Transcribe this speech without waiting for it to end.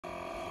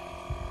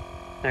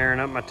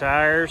Airing up my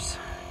tires.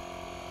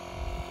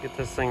 Get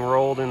this thing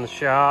rolled in the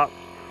shop.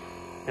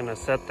 Gonna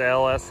set the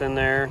LS in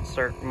there and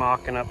start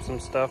mocking up some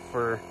stuff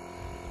for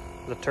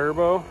the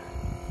turbo,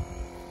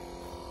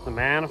 the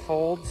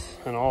manifolds,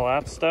 and all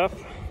that stuff.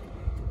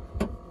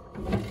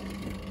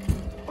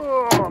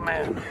 Oh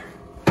man.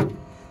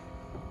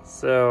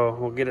 So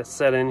we'll get it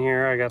set in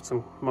here. I got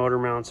some motor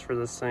mounts for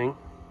this thing.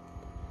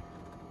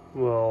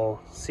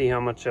 We'll see how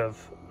much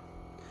of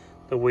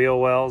the wheel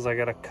wells I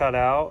gotta cut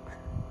out.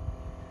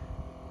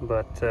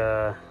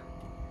 But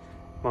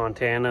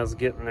Montana's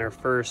getting their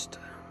first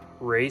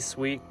race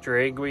week,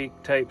 drag week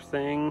type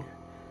thing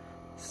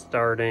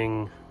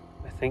starting,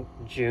 I think,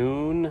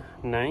 June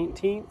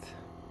 19th.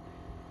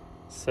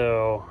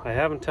 So I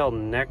have until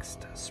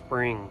next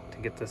spring to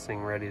get this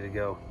thing ready to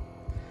go.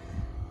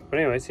 But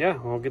anyways, yeah,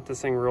 we'll get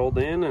this thing rolled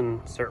in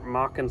and start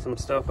mocking some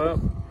stuff up.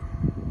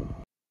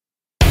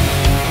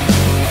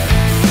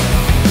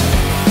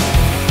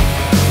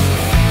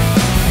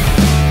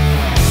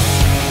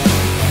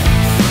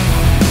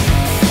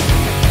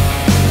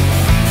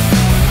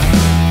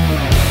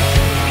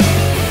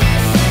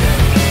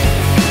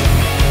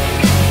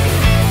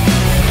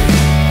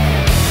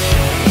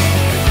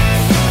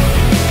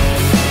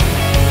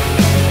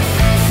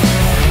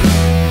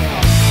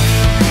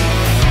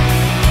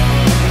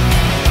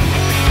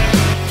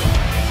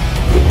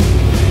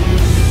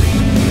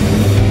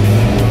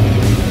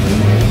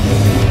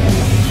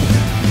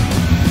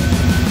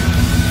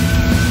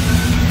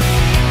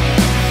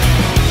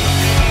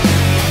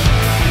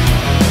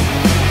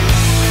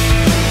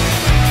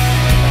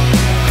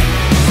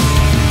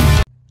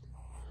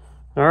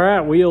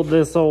 Alright, wheeled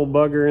this old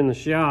bugger in the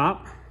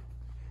shop.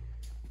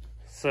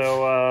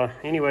 So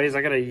anyways,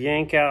 I gotta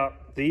yank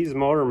out these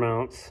motor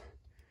mounts,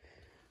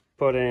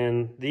 put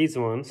in these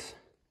ones.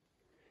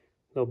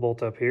 They'll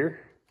bolt up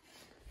here.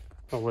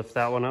 I'll lift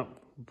that one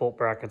up, bolt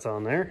brackets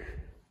on there,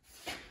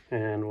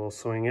 and we'll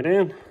swing it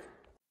in.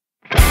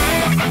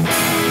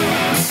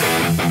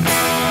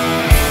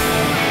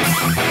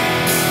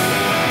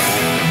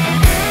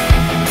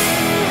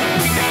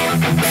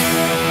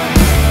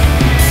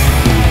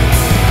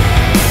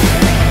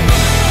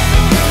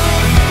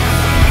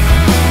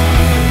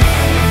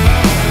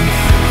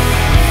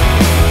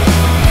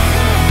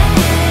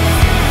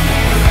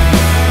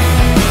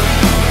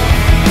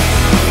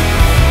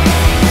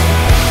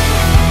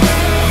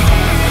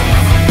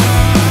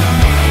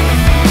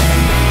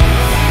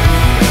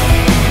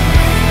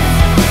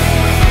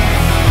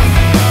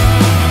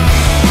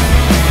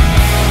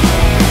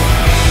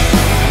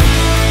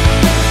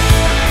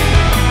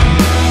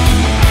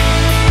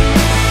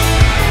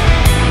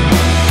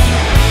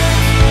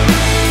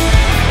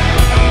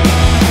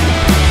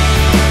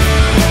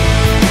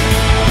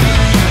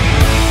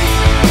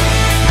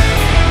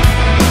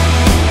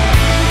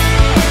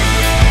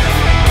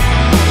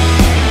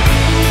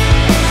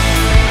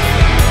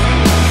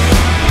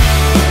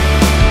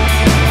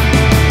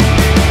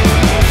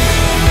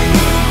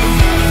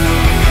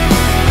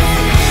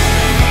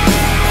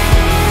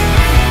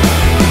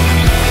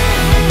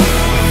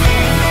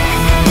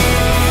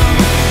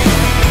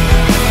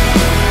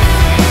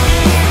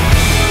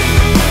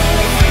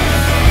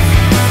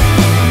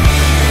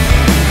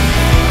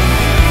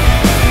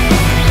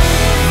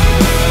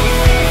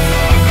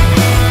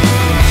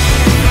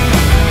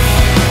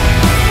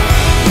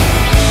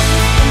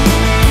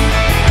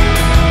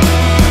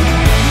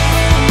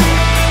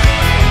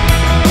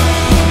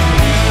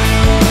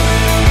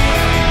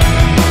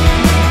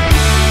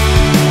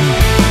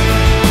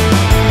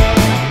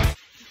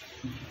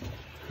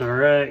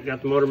 Alright,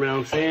 got the motor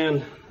mounts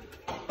in.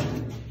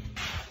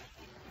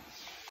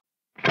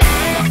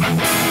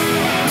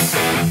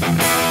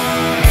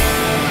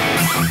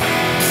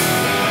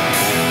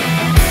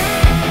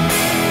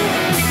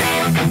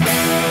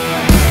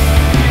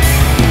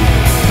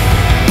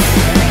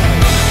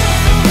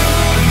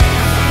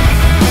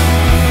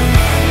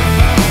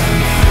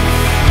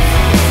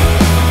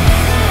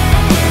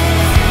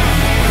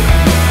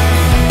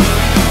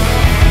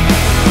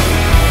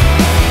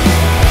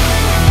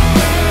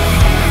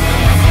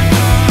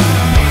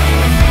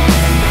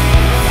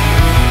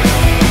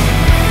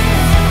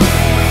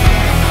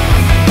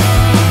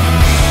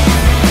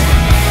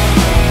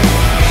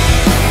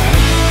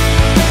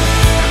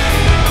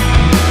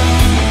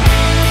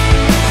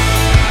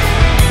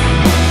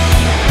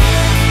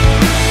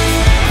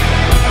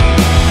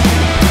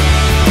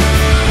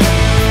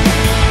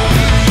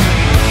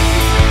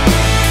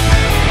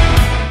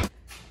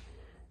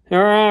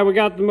 Alright, we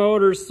got the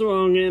motor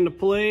swung into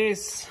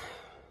place.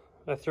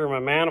 I threw my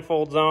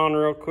manifolds on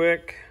real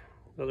quick.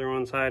 The other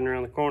one's hiding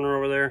around the corner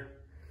over there.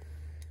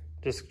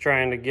 Just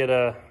trying to get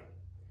a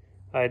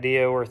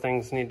idea where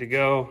things need to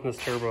go. This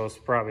turbo is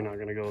probably not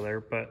going to go there,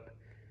 but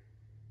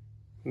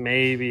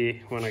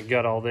maybe when I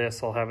gut all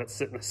this, I'll have it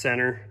sit in the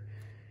center.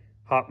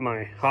 Hop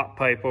my hot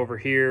pipe over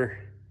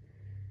here,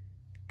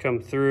 come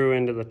through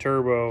into the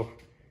turbo,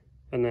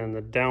 and then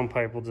the down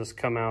pipe will just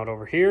come out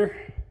over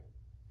here.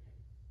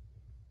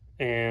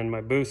 And my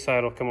boost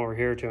side will come over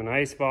here to an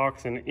ice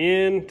box and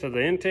into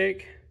the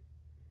intake.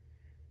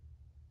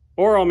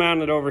 or I'll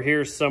mount it over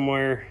here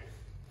somewhere.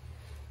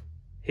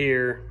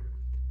 Here,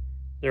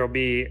 there'll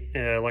be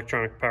an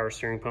electronic power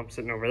steering pump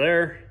sitting over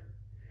there,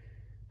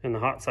 and the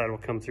hot side will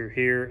come through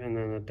here, and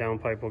then the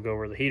downpipe will go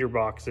where the heater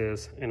box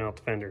is and out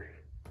the fender.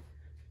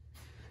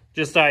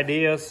 Just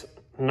ideas,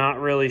 not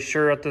really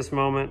sure at this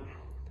moment,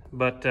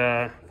 but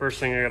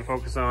first thing I gotta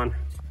focus on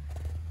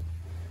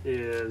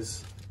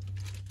is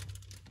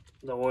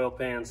the oil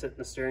pan sitting in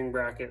the steering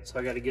bracket. So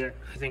I gotta get,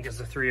 I think it's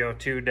the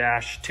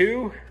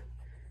 302-2.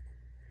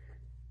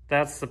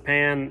 That's the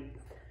pan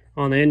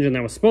on the engine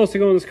that was supposed to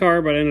go in this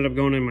car, but ended up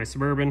going in my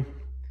Suburban,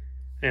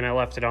 and I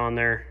left it on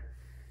there.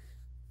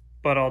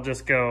 But I'll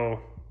just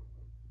go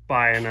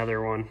buy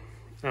another one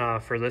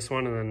for this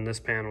one, and then this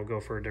pan will go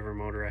for a different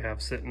motor I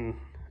have sitting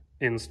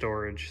in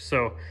storage.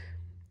 So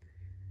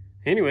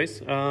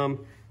anyways, I'll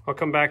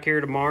come back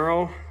here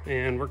tomorrow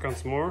and work on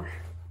some more.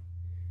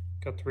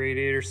 Got the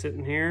radiator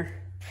sitting here,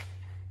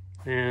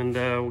 and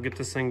we'll get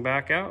this thing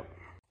back out.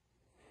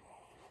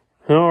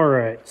 All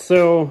right,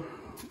 so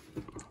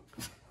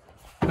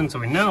since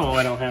we know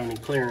I don't have any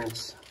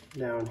clearance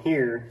down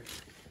here,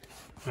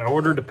 I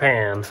ordered a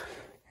pan.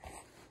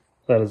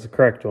 That is the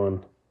correct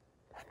one.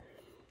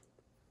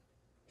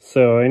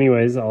 So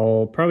anyways,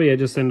 I'll probably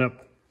just end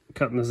up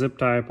cutting the zip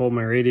tie, pull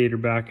my radiator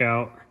back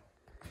out,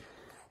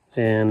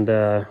 and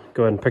go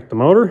ahead and pick the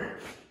motor.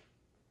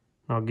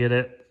 I'll get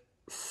it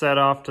set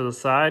off to the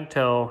side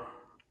till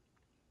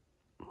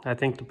I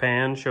think the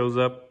pan shows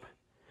up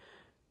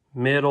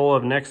middle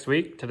of next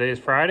week. Today's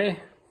Friday.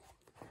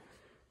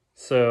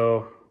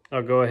 So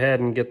I'll go ahead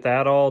and get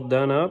that all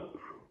done up,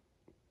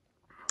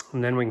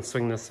 and then we can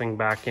swing this thing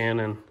back in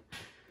and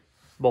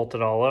bolt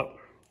it all up.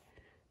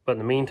 But in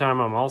the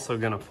meantime, I'm also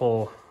gonna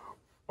pull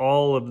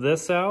all of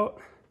this out.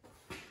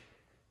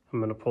 I'm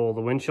gonna pull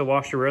the windshield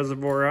washer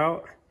reservoir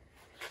out,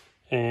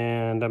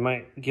 and I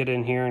might get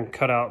in here and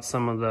cut out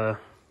some of the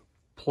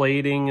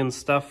plating and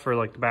stuff for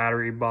like the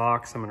battery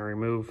box. I'm gonna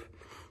remove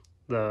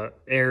the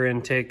air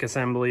intake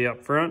assembly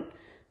up front,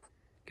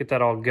 get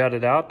that all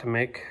gutted out to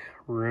make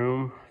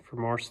room for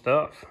more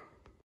stuff.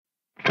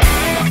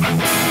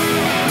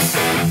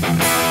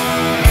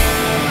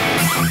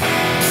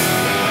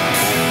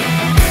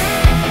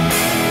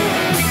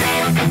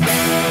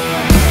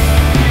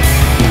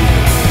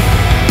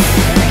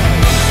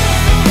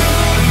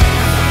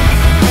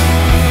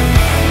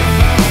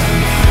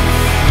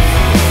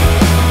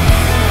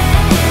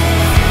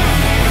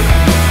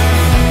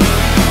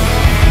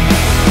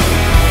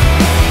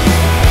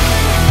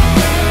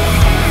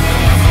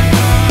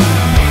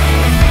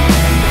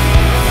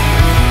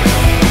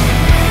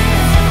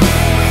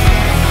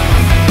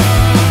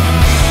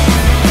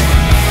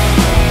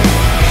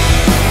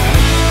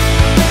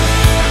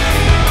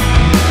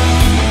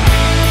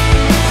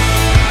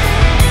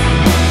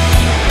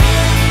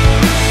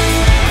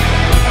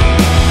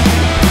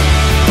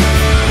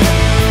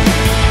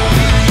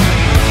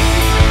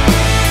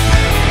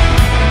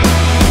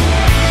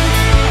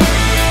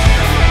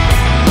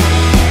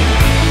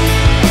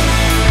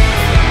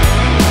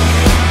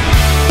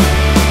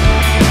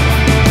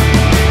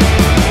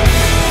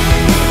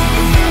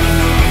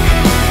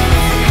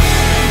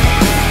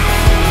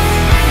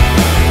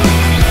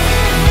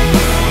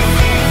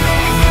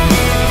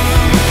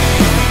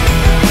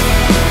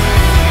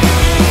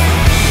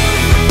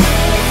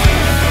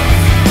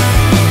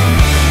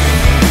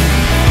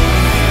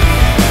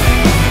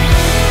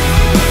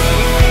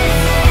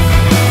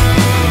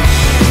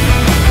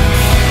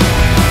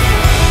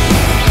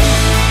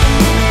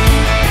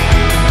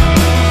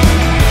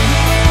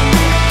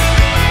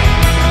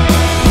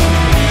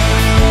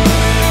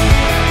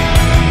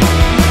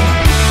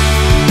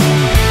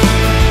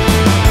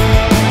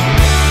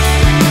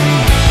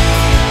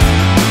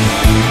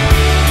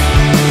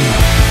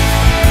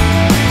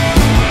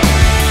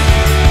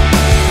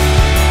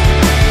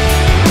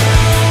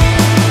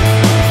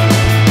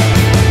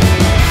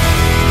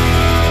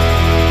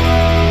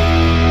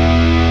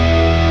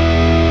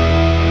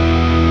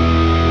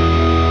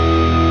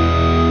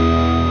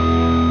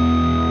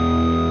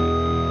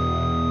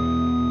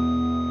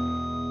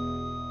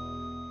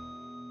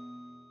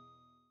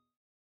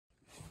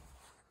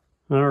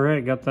 All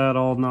right, got that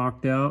all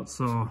knocked out,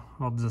 so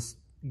I'll just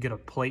get a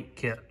plate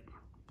kit.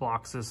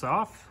 Blocks this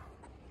off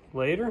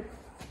later.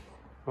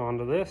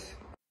 Onto this.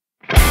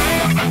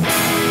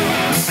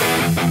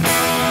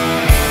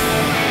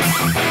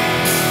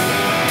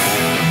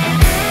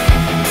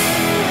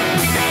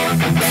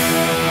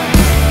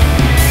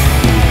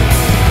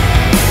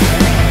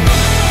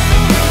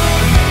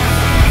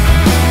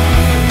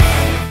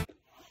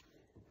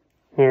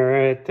 All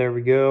right, there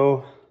we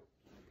go.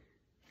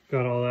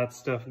 Got all that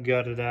stuff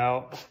gutted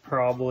out.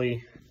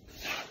 Probably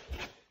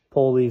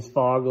pull these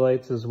fog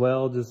lights as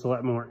well, just to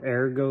let more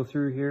air go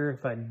through here.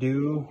 If I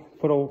do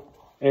put a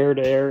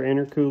air-to-air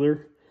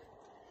intercooler,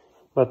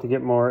 but to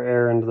get more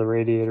air into the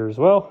radiator as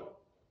well.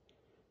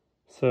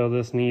 So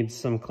this needs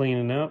some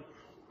cleaning up.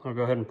 I'll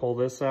go ahead and pull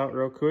this out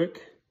real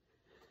quick.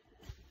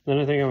 Then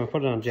I think I'm gonna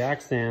put it on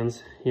jack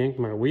stands, yank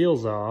my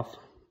wheels off,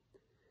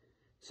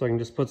 so I can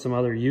just put some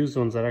other used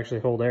ones that actually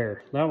hold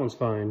air. That one's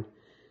fine.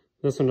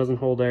 This one doesn't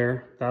hold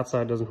air, that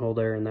side doesn't hold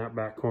air in that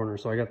back corner.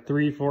 So I got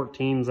 3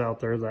 14s out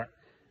there that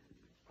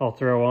I'll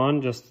throw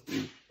on just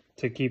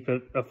to keep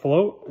it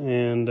afloat.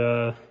 And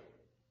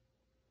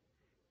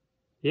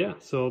yeah,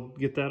 so I'll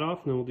get that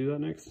off and then we'll do that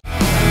next.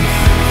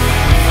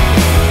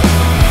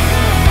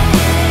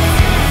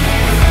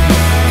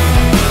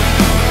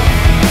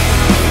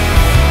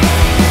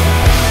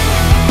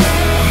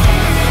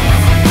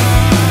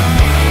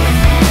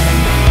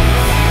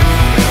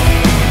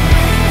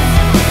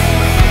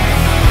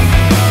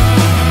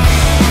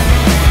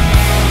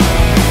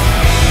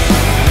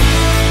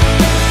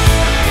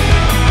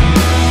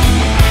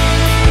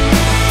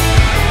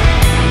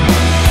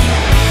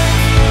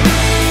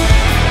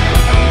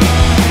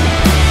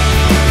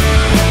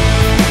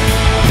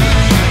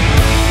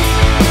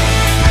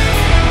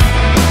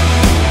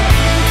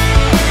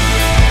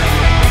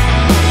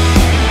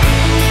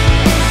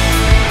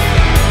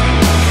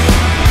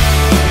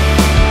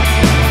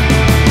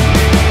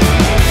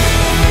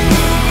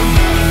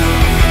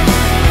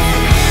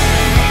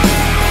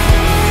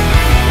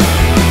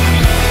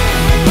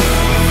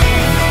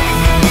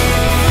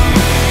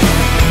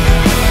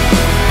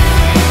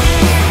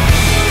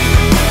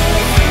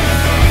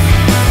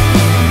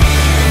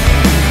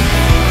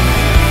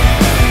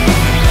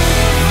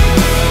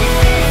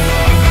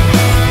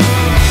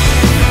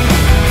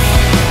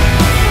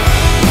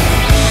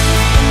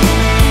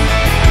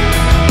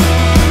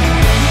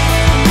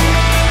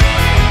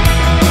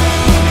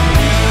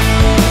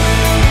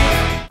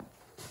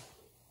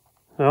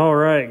 All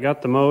right,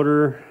 got the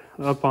motor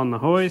up on the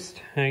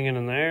hoist, hanging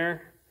in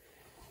there.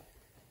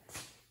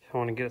 I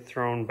want to get it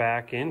thrown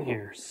back in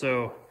here.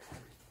 So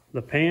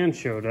the pan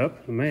showed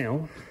up, the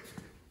mail.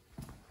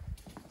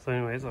 So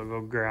anyways, I'll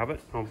go grab it,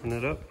 open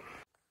it up.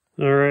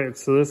 All right,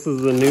 so this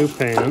is the new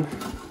pan.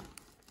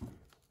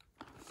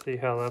 See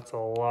how that's a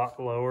lot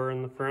lower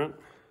in the front,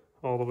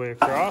 all the way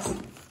across.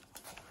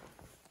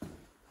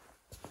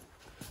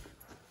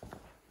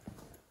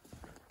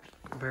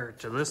 Compare it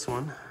to this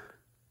one.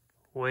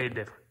 Way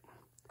different.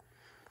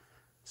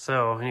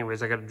 So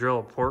anyways, I got to drill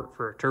a port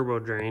for a turbo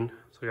drain.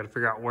 So I got to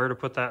figure out where to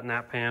put that in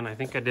that pan. I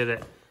think I did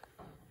it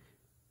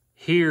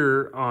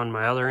here on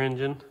my other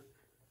engine.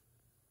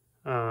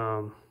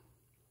 But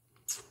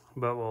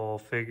we'll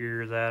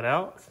figure that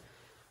out.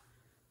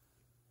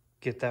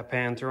 Get that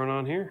pan thrown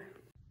on here.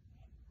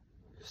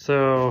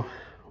 So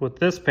with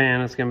this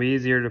pan, it's going to be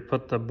easier to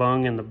put the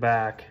bung in the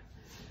back.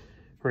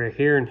 Right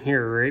here and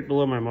here, right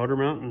below my motor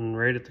mount and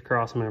right at the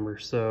cross member.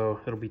 So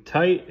it'll be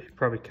tight,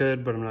 probably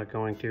could, but I'm not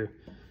going to.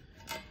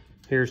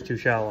 Here's too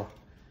shallow.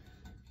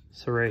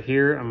 So right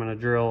here, I'm gonna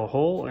drill a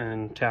hole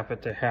and tap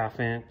it to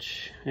 1/2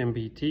 inch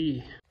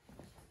MBT.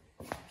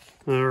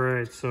 All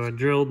right, so I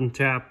drilled and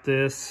tapped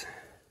this.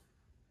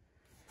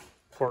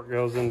 Port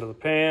goes into the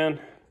pan.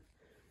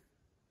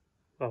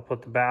 I'll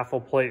put the baffle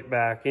plate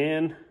back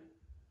in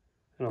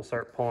and I'll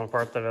start pulling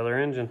apart that other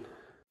engine.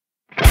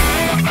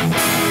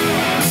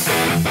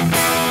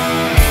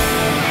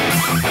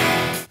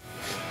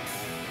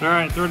 All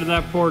right, threaded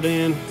that port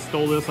in,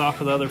 stole this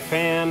off of the other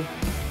pan.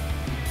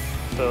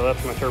 So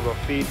that's my turbo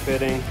feed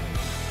fitting.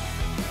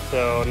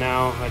 So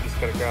now I just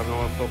gotta grab an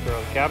oil filter out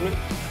of the cabinet.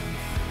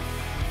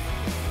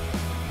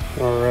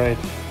 All right,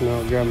 now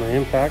I'll grab my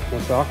impact, my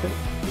socket,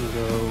 and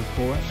go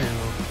pull that pan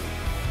off.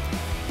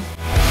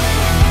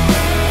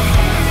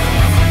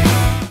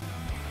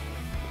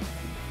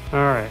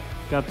 All right,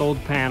 got the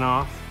old pan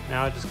off.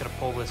 Now I just gotta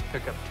pull this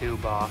pickup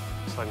tube off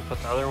so I can put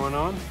the other one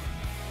on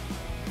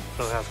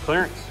so it has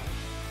clearance.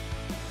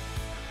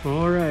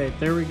 All right,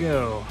 there we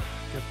go.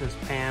 Got this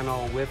pan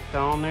all whipped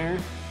on there.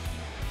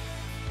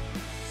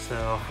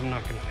 So I'm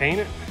not gonna paint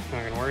it,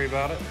 not gonna worry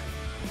about it.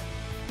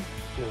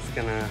 Just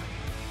gonna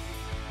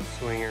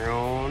swing her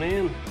on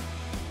in.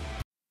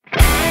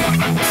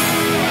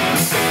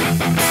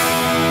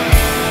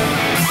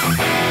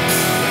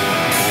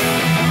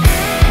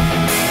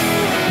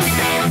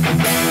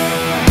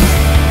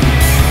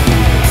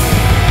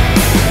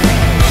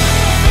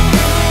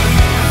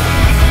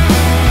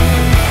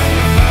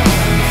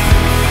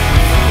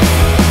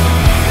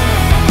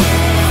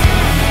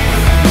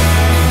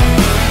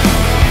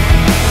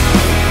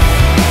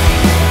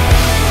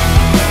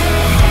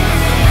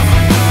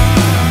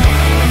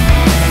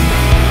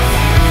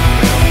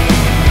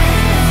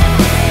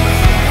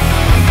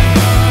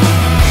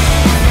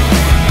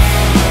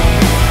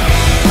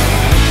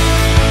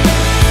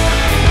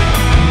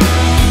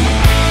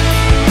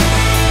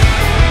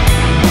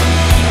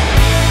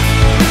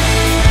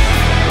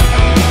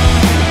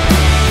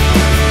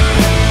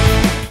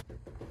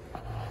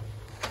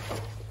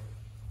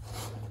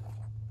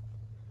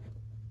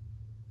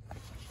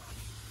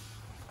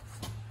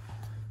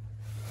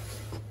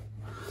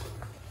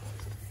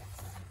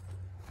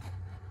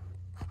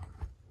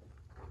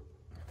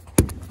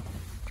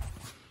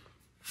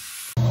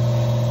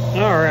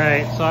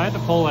 Alright, so I had to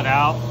pull it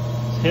out.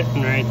 It's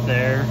hitting right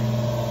there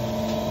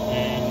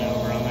and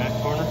over on that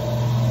corner.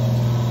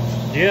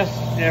 Just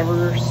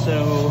ever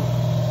so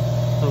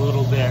a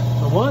little bit.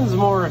 The one's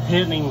more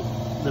hitting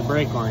the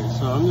brake line,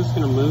 so I'm just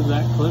gonna move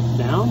that clip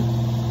down.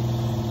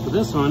 But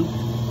this one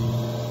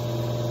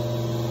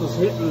was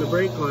hitting the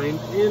brake line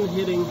and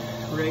hitting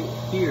right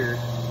here.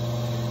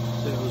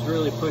 So it was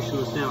really pushing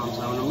us down.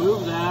 So I'm gonna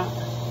move that,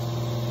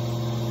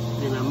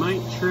 and I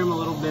might trim a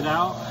little bit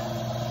out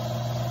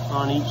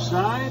on each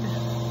side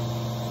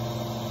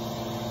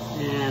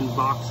and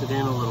box it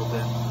in a little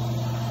bit.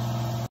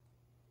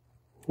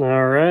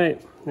 All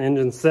right,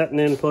 engine's setting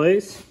in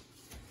place.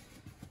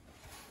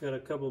 Got a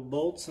couple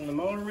bolts in the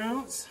motor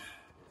mounts.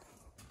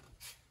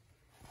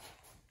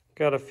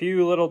 Got a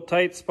few little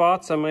tight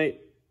spots I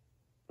might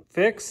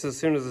fix as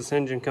soon as this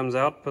engine comes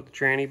out, put the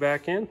tranny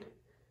back in.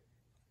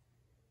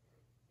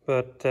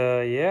 But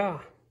yeah,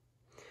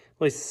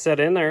 at least it's set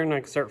in there and I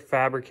can start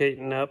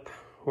fabricating up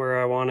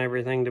where I want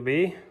everything to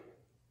be.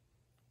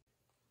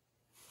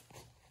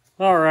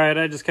 All right,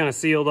 I just kind of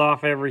sealed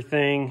off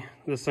everything.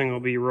 This thing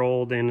will be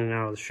rolled in and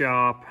out of the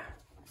shop,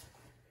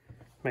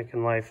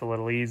 making life a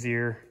little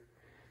easier.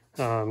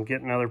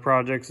 Getting other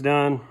projects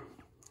done,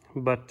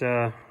 but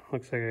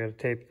looks like I gotta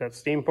tape that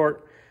steam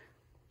port.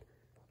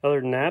 Other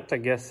than that, I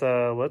guess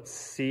let's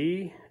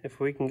see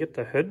if we can get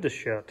the hood to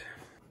shut.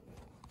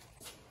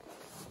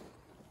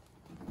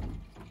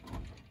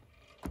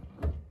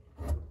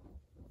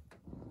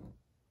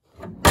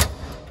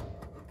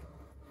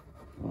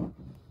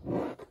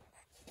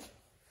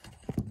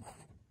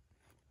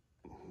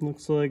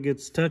 Looks like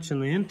it's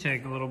touching the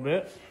intake a little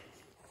bit.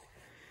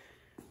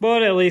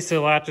 But at least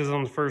it latches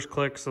on the first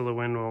click so the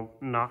wind will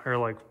not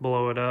like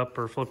blow it up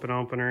or flip it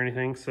open or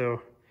anything.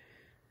 So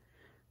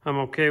I'm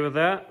okay with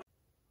that.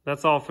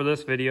 That's all for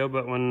this video,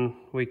 but when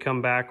we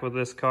come back with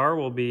this car,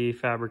 we'll be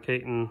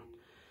fabricating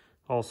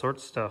all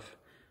sorts of stuff.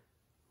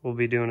 We'll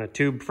be doing a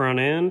tube front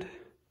end,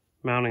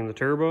 mounting the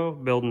turbo,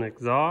 building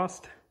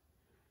exhaust,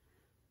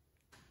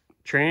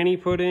 tranny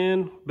put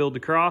in, build the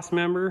cross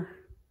member,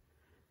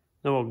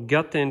 then we'll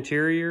gut the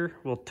interior,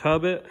 we'll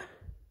tub it,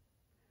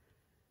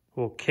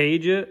 we'll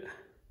cage it,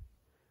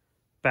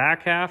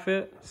 back half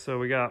it. So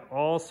we got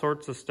all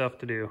sorts of stuff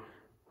to do.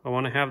 I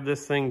want to have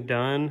this thing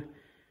done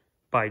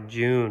by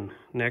June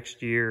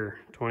next year,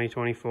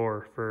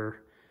 2024,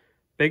 for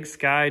Big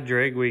Sky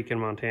Drag Week in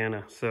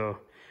Montana. So,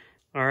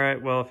 all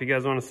right, well, if you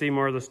guys want to see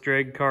more of this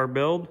drag car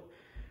build,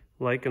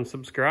 like and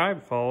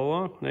subscribe, follow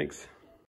along. Thanks.